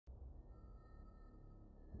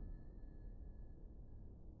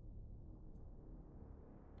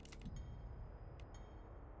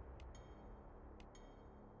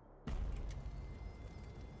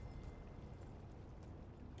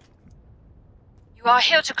You are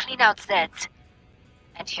here to clean out Zeds.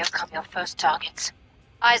 And here come your first targets.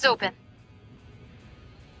 Eyes open.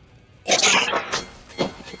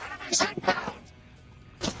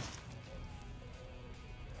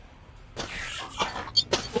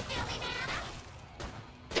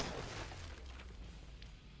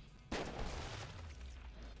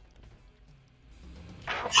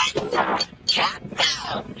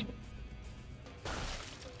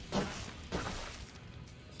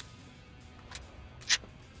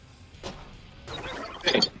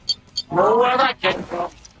 Know where that came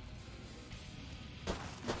from.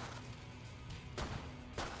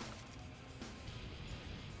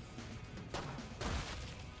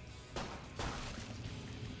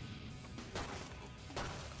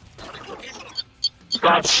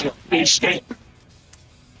 Gotcha, beastie.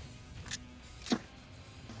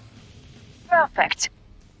 Perfect.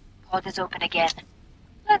 Pod is open again.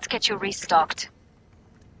 Let's get you restocked.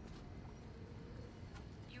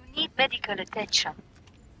 You need medical attention.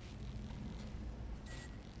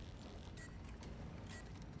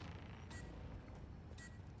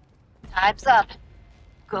 Time's up.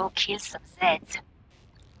 Go kill some Zeds.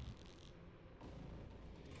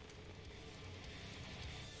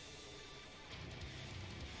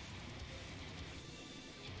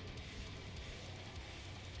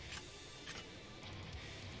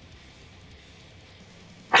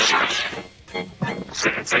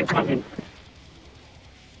 They're coming.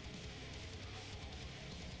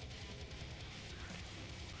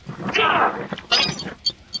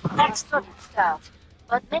 Excellent start,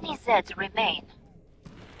 but many Zeds remain.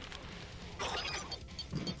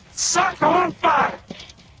 Suck on fire!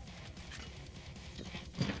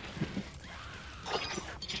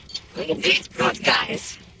 These good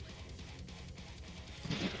guys.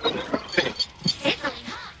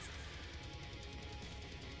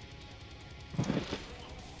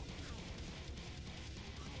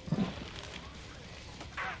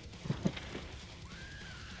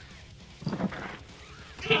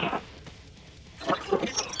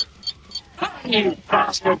 You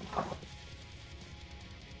bastard!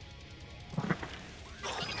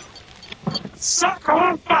 Suck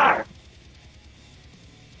on fire!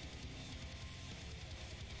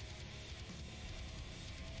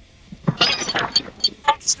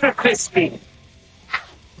 Extra crispy!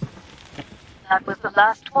 That was the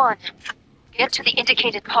last one. Get to the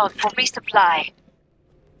indicated pod for resupply.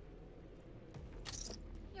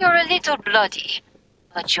 You're a little bloody,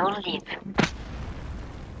 but you'll live.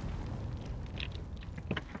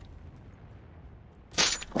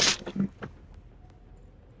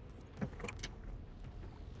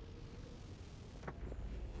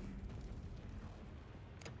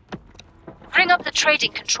 Bring up the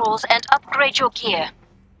trading controls and upgrade your gear.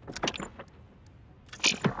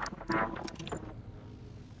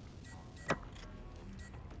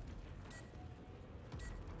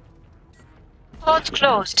 Pod's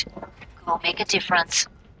closed. Go make a difference.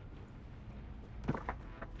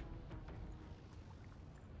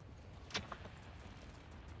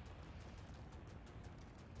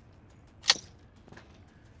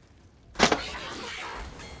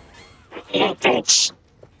 You bitch!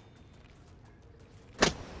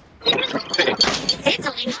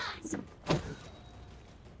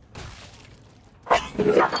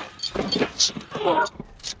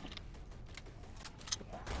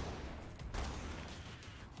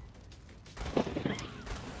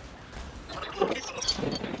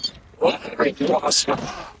 Awesome.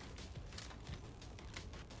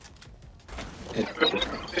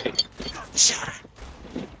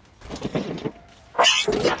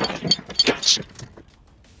 Gotcha.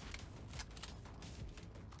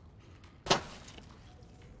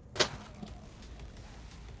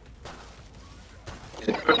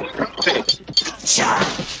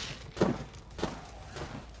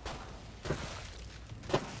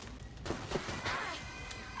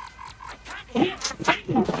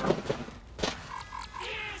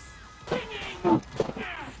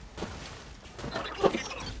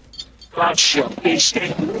 Gotcha,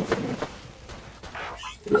 beastie.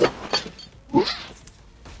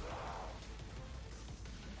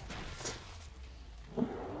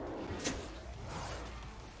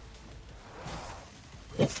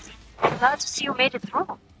 Glad to see you made it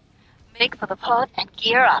through. Make for the pod and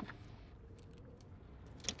gear up.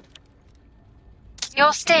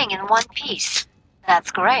 You're staying in one piece.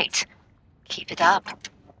 That's great. Keep it up.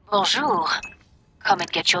 Bonjour. Come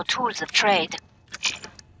and get your tools of trade.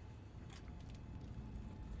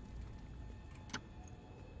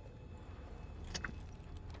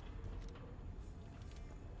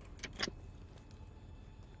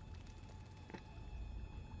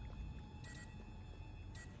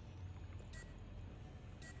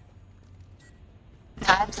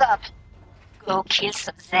 Time's up. Go kill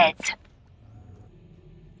some Zeds.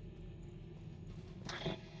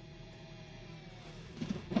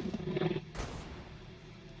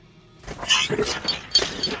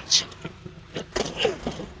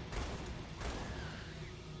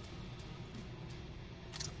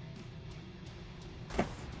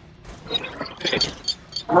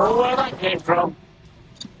 Know where that came from?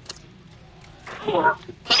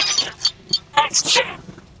 That's shit!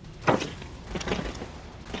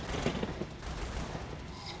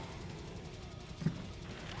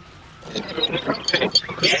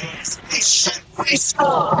 Yes, this shit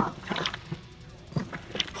wasteful!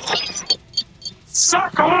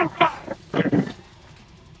 Suck on fire!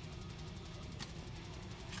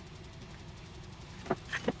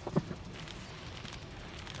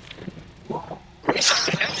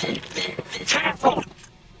 Careful!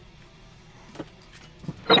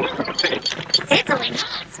 Sizzling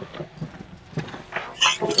hot.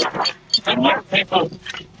 And more people!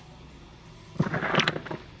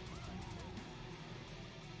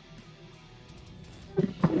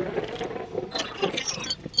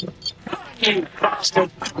 You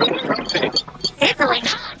bastard! Sizzling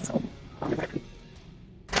hot.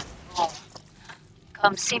 Oh.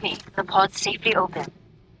 Come see me. The pod's safely open.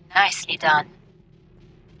 Nicely done.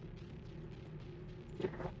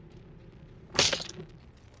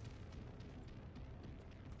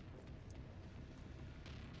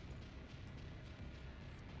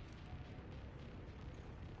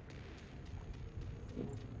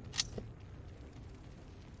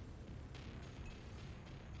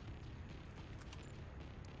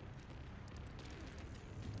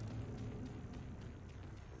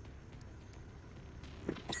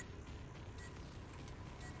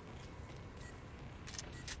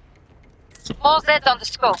 All Zeds on the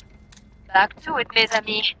scope. Back to it, mes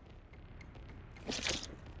amis.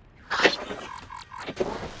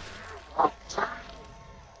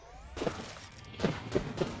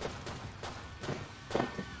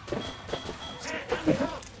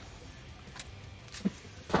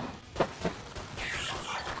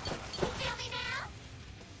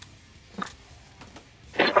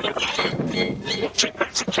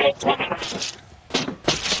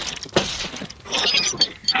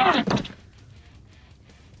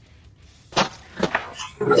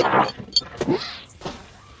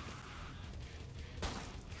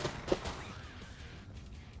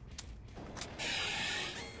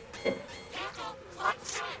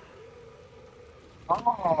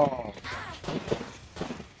 Oh.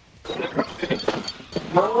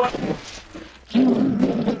 More.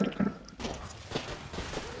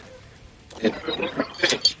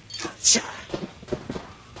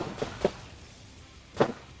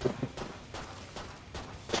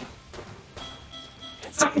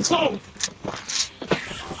 It's on close.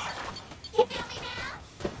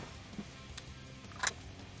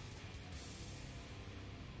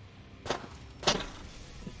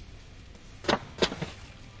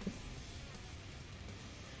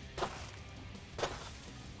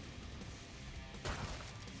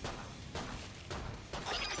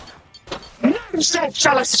 None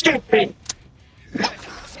shall escape me!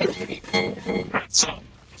 That's all,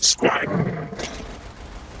 Squire.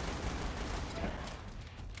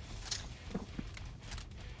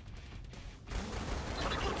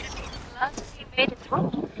 Glad to see you made it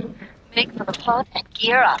through. Make for the pod and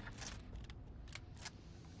gear up.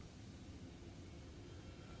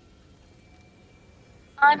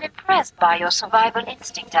 I'm impressed by your survival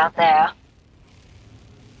instinct out there.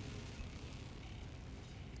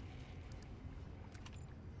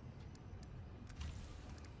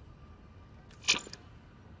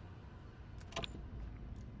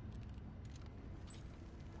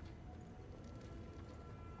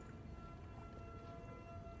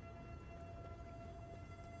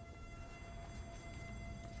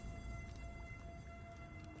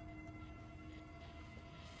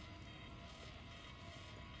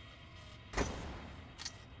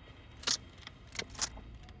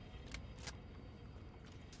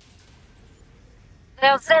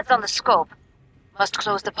 There are Zeds on the scope. Must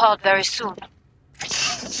close the pod very soon.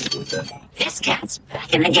 This cat's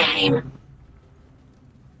back in the game.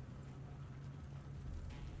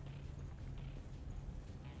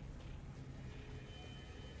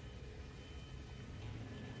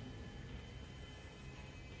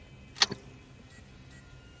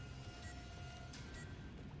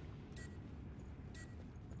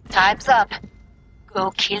 Time's up. Go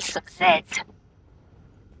kill some Zeds.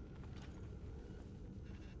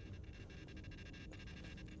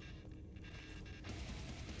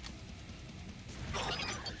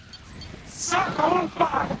 Suck on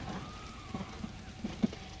fire!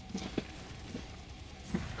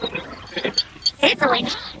 sizzling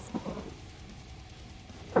hot.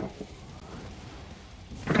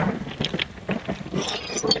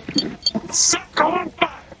 Suck on fire!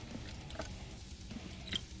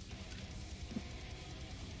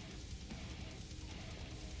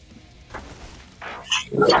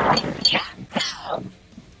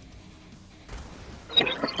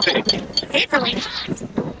 Sizzling hot.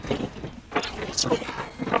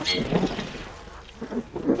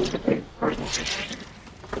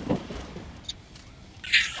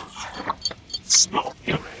 Smoke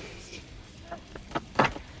your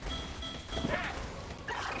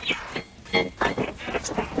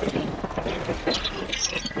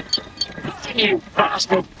you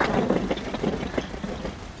bastard!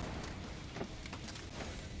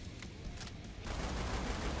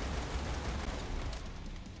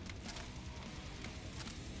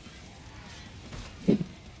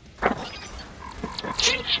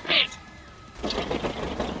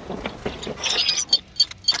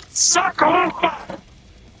 Suck on fire!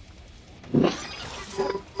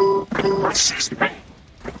 Resist me!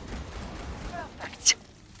 Perfect.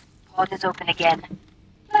 Pod is open again.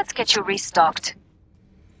 Let's get you restocked.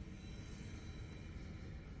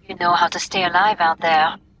 You know how to stay alive out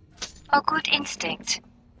there. A good instinct.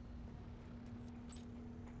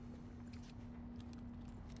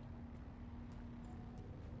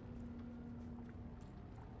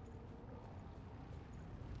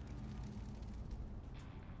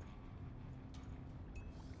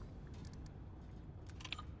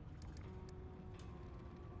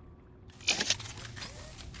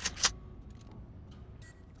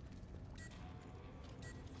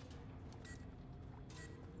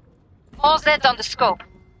 All set on the scope.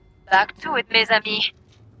 Back to it, mes amis.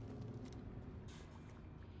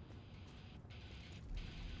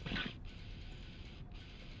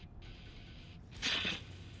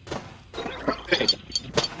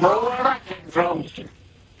 Know where I came from.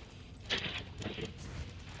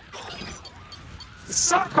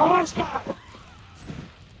 Suck on fire!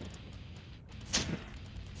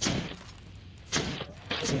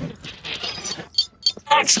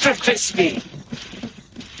 Extra crispy!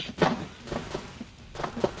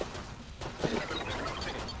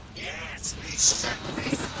 Yes, please.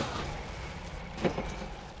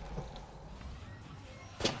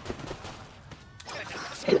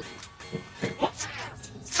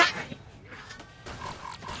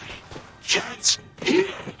 Chance here!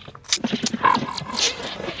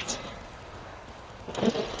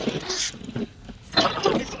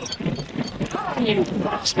 You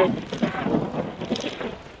bastard!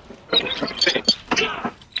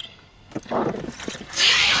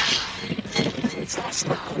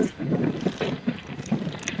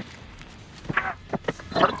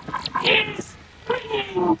 Yes!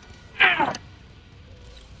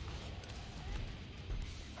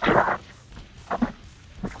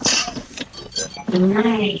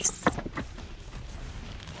 Nice.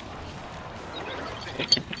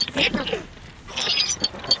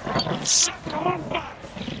 Suck on fire!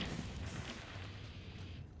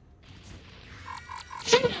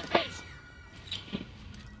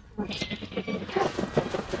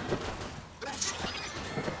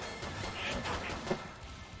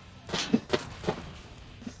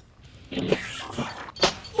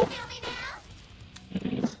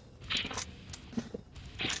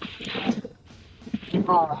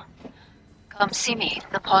 Boom. Come see me.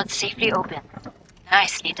 The pod's safely open.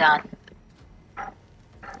 Nicely done.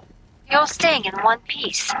 You're staying in one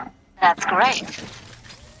piece. That's great.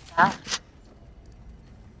 Huh?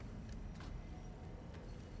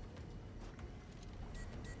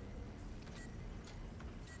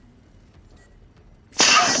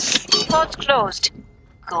 Pod's closed.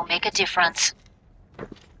 Go make a difference.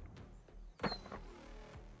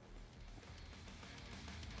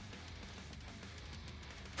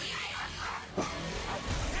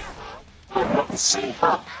 See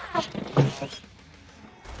her.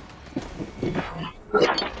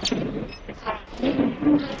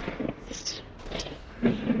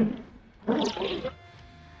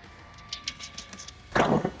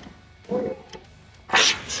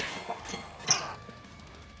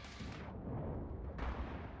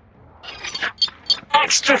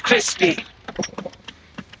 Extra crispy.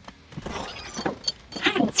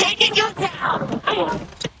 I'm taking you down.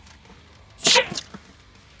 Shit.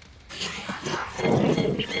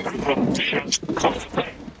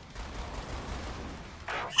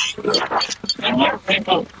 And more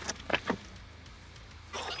people.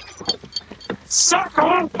 Suck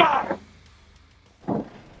on fire.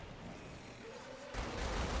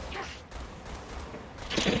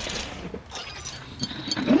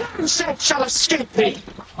 None shall escape thee.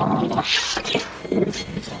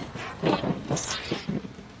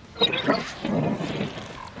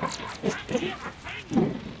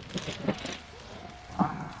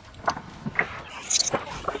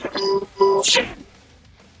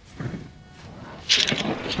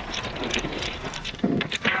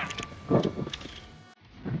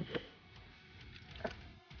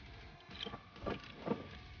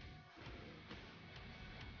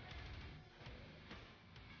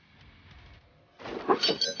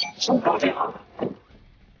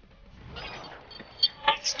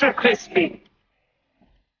 Extra crispy.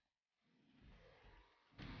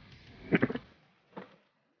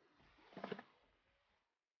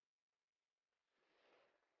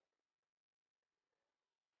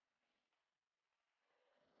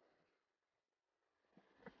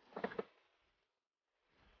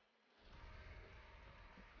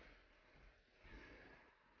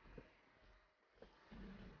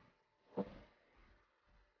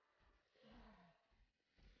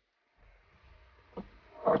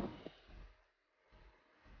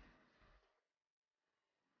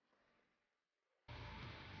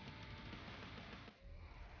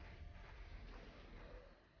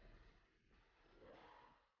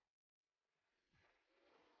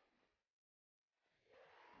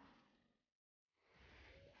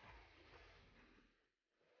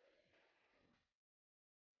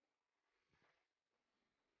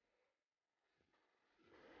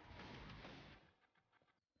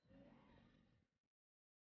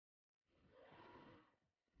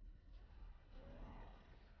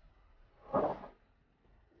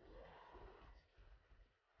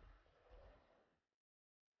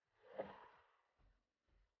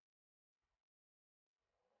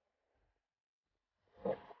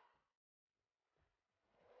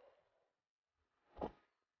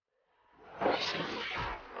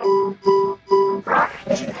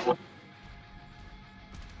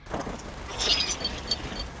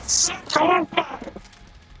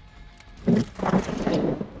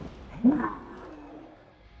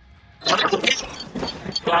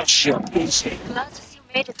 Gotcha, easy. Glad to see you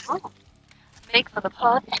made it through. Make for the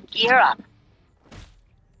pod and gear up.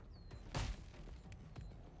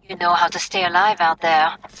 You know how to stay alive out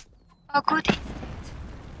there. A good instinct.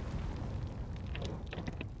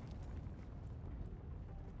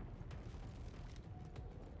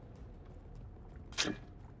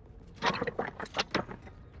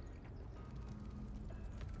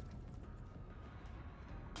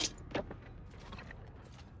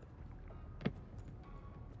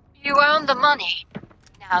 You earned the money.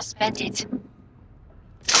 Now spend it.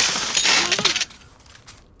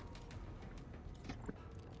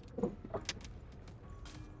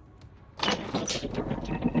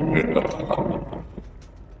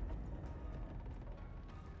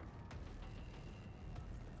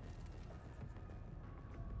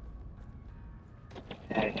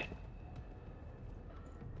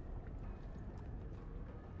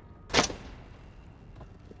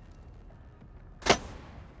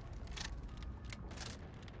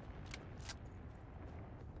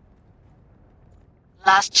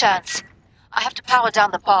 Last chance. I have to power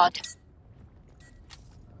down the pod.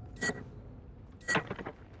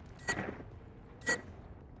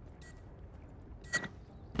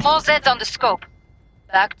 More Zeds on the scope.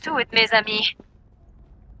 Back to it, mes amis.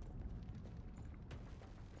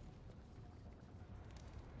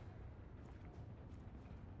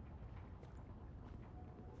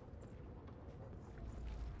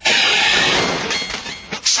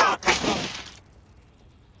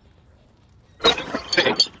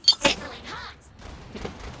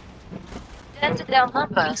 Dented their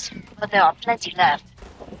numbers, but there are plenty left.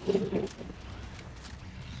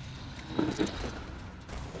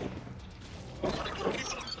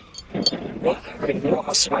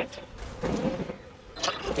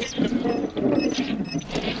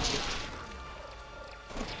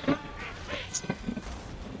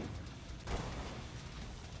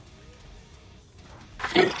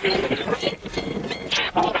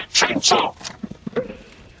 Chainsaw.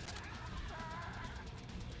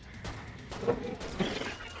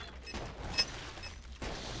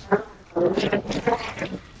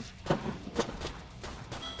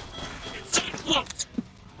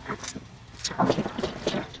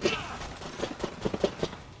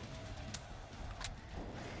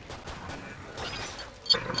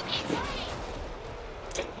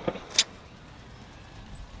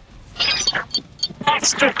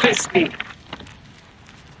 Extra crispy.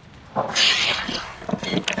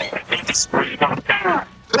 It's pretty not bad.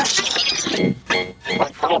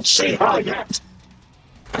 I can't see her yet.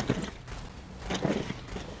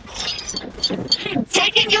 I'm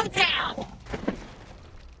taking you down.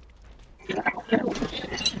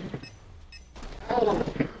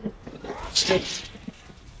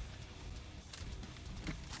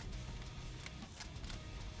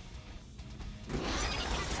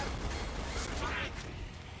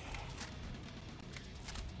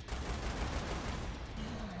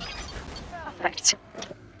 Perfect.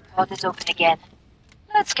 Pod is open again.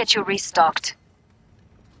 Let's get you restocked.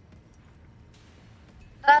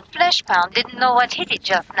 That flesh pound didn't know what hit it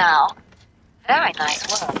just now. Very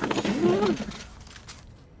nice work.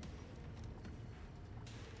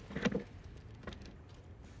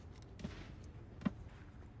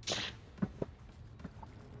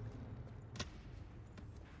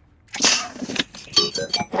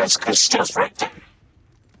 was good stuff right there.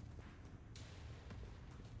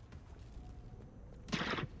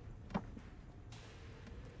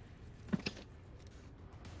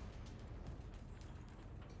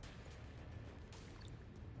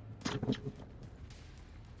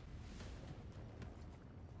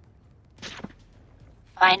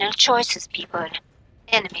 Final choices, people.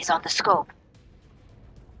 Enemies on the scope.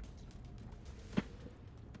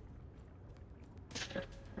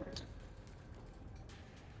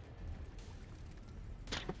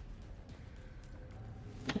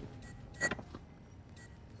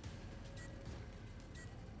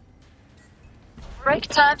 Break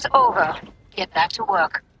time's over. Get back to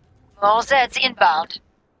work. More Zeds inbound.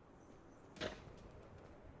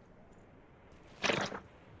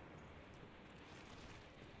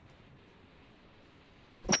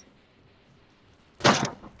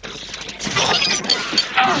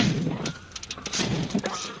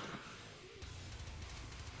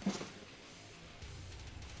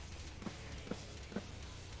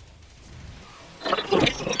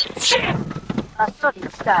 A study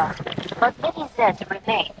start, but many Zeds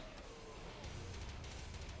remain.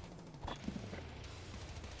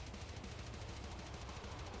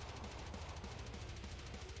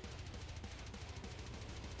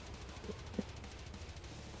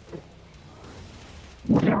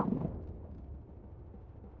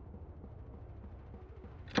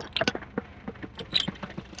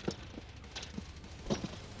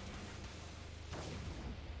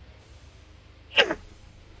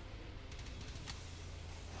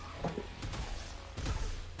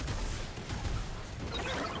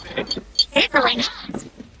 Sizzling hot.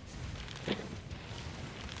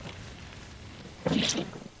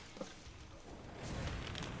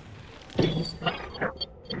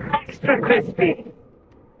 Extra crispy.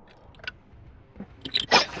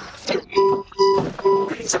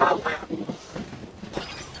 Piece of out.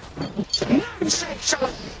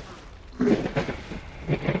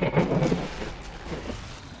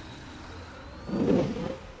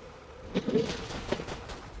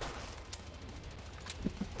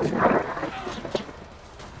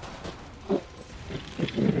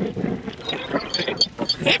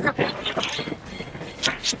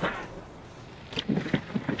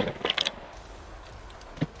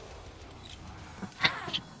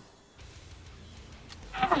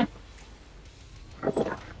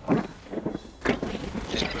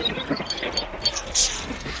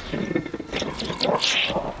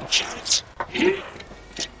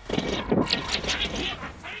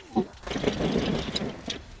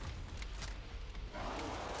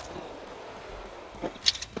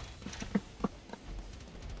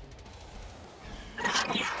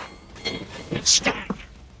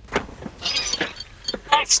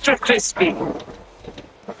 Extra crispy.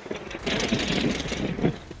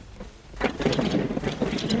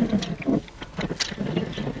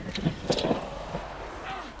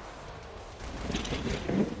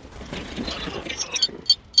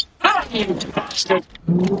 Ah, you bastard.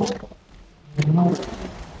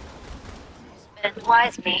 Spend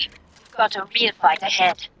wisely. We've got a real fight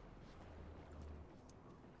ahead.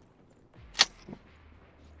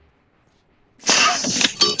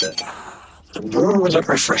 The world of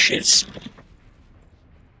refreshes.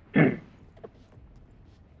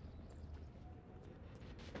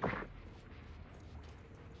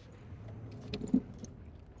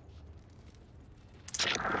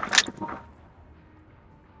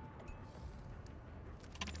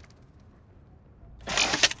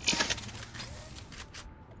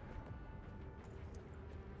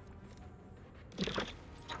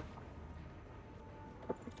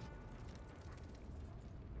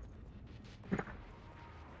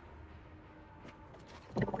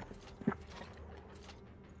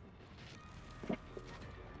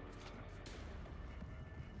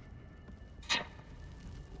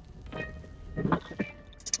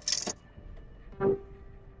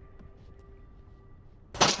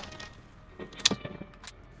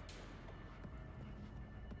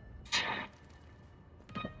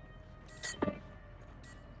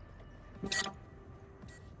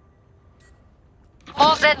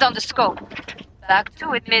 All Zeds on the scope. Back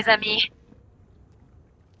to it, mes amis.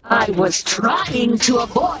 I was trying to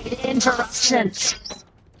avoid interruptions.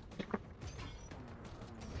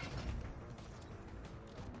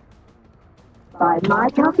 By my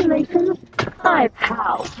calculations, my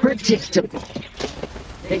pal predictable.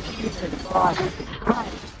 The human body is highly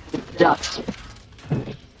productive.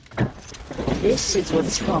 This is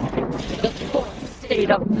what's wrong with the full state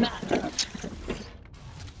of matter.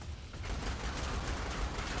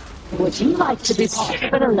 Would you like to be part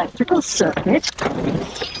of an electrical circuit?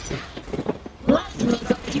 Plasmas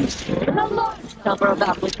are useful in a large number of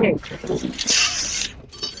applications.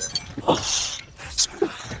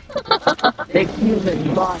 The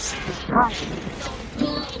human boss is trying.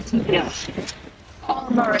 Yes.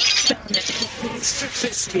 All our experiments.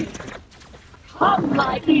 Strictly speaking. Come,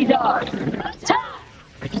 my Edar! Attack!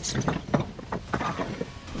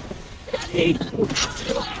 Hey.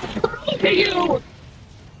 You!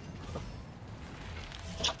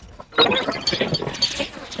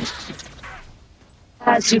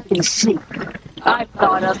 As you can see, I've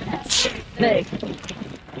thought of everything.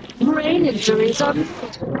 Brain injuries are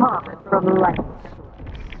most common from life.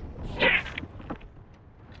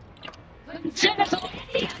 Congenital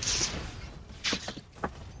idiots!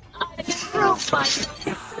 I've improved myself.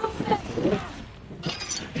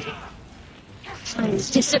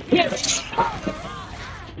 Please disappearing.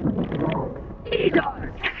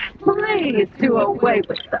 Edar, please do away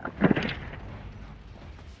with them.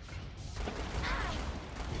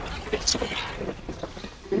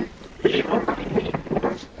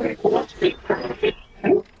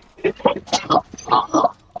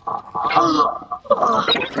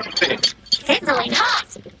 Sizzling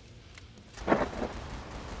hot!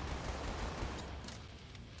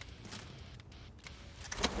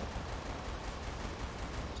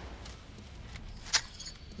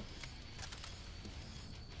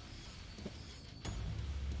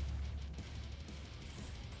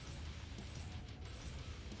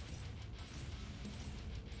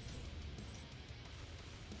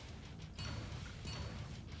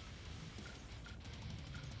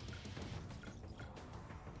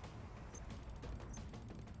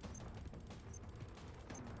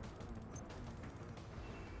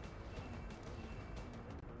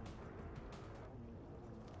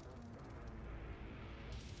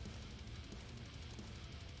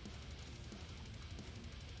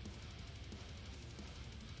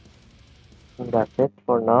 That's it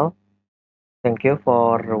for now. Thank you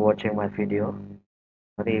for watching my video.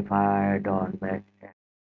 Sorry if I don't make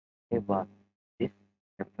any but this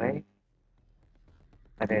way.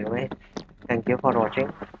 But anyway, thank you for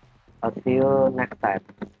watching. I'll see you next time.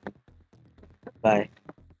 Bye.